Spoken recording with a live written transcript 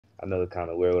I know it's kind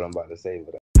of weird what I'm about to say,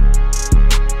 but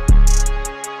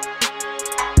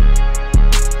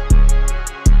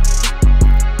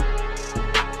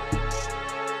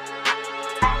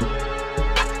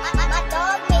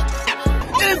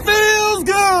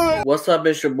What's up?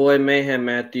 It's your boy Mayhem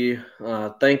Matthew.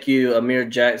 Thank you, Amir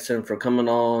Jackson, for coming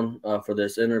on for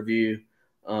this interview.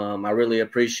 I really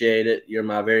appreciate it. You're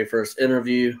my very first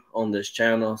interview on this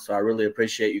channel, so I really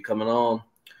appreciate you coming on.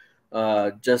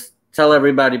 Just tell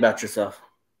everybody about yourself.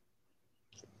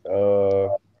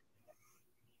 4-star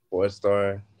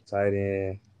tight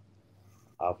end,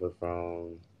 offer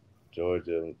from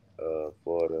Georgia,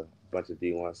 Florida, bunch of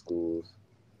D1 schools,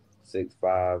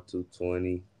 6'5",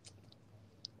 220.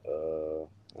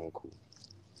 I'm cool.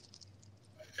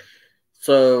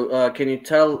 So, can you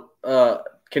tell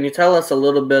us a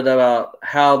little bit about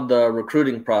how the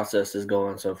recruiting process is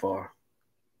going so far?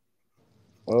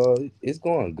 It's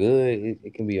going good.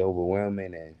 It can be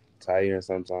overwhelming and tiring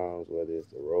sometimes, whether it's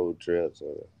the road trips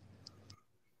or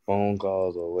phone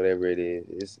calls or whatever it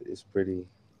is.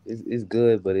 It's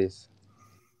good, but it's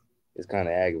kind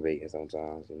of aggravating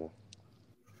sometimes, you know.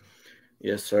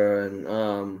 Yes, sir.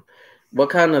 And what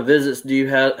kind of visits do you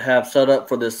have set up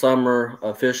for this summer,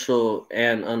 official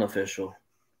and unofficial?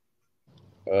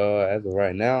 As of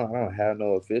right now, I don't have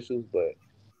no officials, but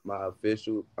my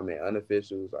unofficials,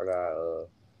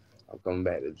 I'm coming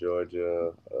back to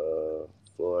Georgia,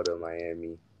 Florida,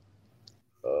 Miami,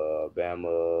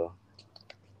 Bama,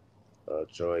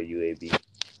 Troy, UAB.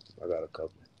 I got a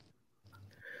couple.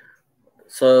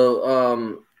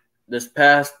 So, this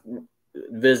past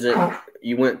visit,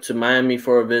 you went to Miami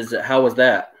for a visit. How was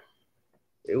that?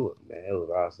 It was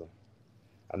awesome.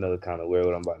 I know it's kind of weird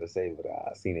what I'm about to say, but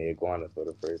I seen the iguana for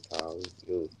the first time.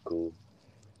 It was cool.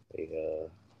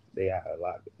 They got a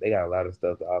lot. They got a lot of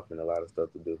stuff to offer and a lot of stuff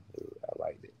to do. I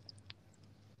liked it.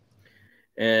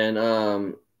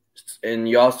 And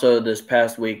you also this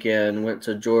past weekend went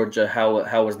to Georgia.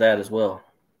 How was that as well?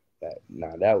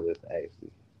 That was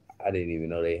actually. I didn't even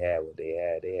know they had what they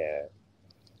had. They had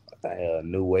a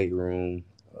new weight room.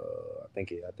 I think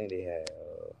they had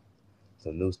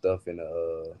some new stuff in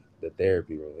the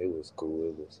therapy room. It was cool.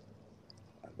 It was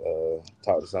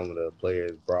talked to some of the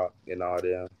players, Brock and all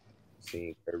them.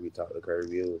 Seen Kirby, talk to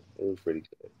Kirby. It was pretty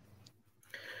good.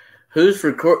 Who's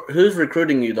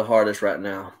recruiting you the hardest right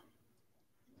now?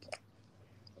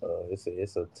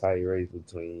 It's a tight race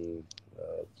between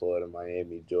Florida,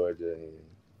 Miami, Georgia, and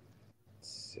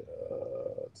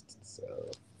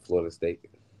Florida State.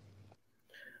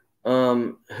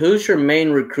 Who's your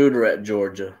main recruiter at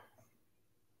Georgia?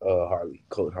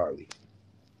 Coach Harley.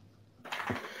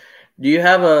 Do you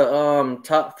have a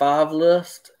top 5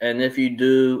 list? And if you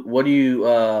do, what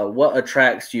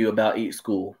attracts you about each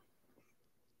school?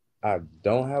 I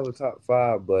don't have a top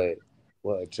 5, but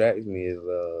what attracts me is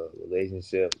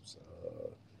relationships,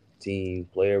 team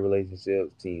player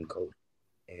relationships, team coach,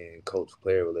 and coach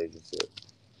player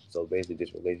relationships. So basically,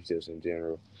 just relationships in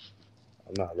general.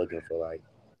 I'm not looking for like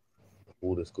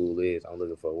who the school is. I'm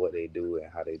looking for what they do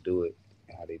and how they do it,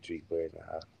 and how they treat players, and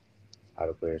how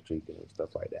the players treat them, and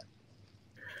stuff like that.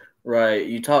 Right.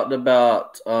 You talked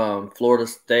about Florida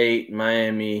State,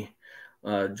 Miami,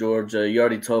 Georgia. You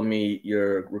already told me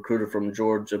you're a recruiter from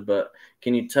Georgia, but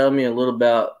can you tell me a little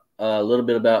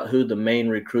bit about who the main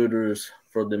recruiters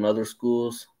for them other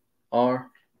schools are?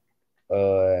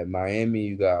 At Miami,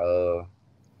 you got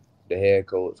the head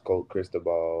coach, Coach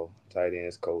Cristobal, tight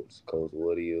ends coach, Coach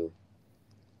Woodhill.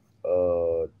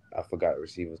 I forgot the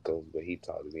receivers coach, but he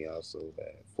talked to me also.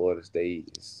 At Florida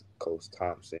State is Coach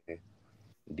Thompson,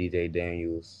 DJ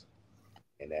Daniels,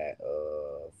 and at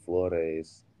Florida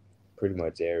is pretty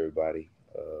much everybody.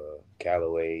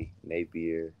 Callaway,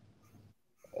 Napier.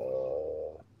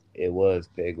 It was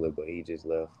Pegler, but he just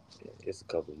left. It's a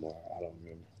couple more. I don't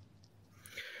remember.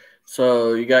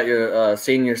 So you got your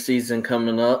senior season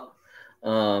coming up.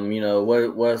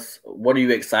 What are you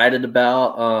excited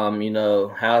about?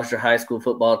 How's your high school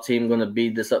football team going to be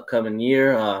this upcoming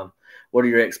year? What are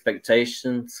your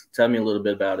expectations? Tell me a little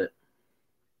bit about it.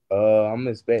 I'm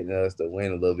expecting us to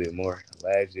win a little bit more.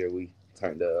 Last year we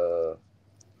turned the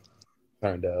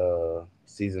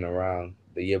season around.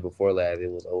 The year before last, it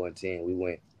was 0-10. We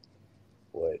went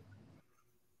 4-5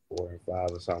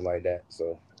 or something like that.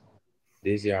 So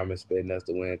this year I'm expecting us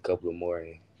to win a couple of more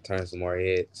and turn some more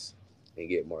heads and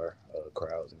get more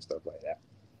crowds and stuff like that.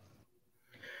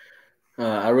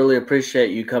 I really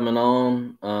appreciate you coming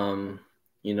on. I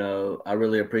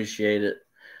really appreciate it.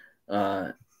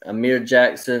 Amir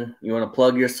Jackson, you want to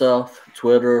plug yourself?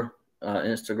 Twitter,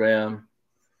 Instagram?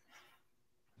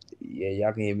 Yeah,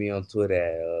 y'all can hit me on Twitter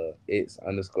at it's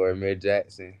 _Amir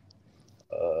Jackson.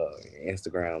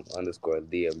 Instagram _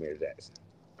 the Amir Jackson.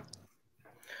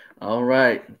 All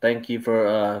right. Thank you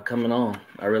for coming on.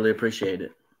 I really appreciate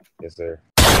it. Yes, sir.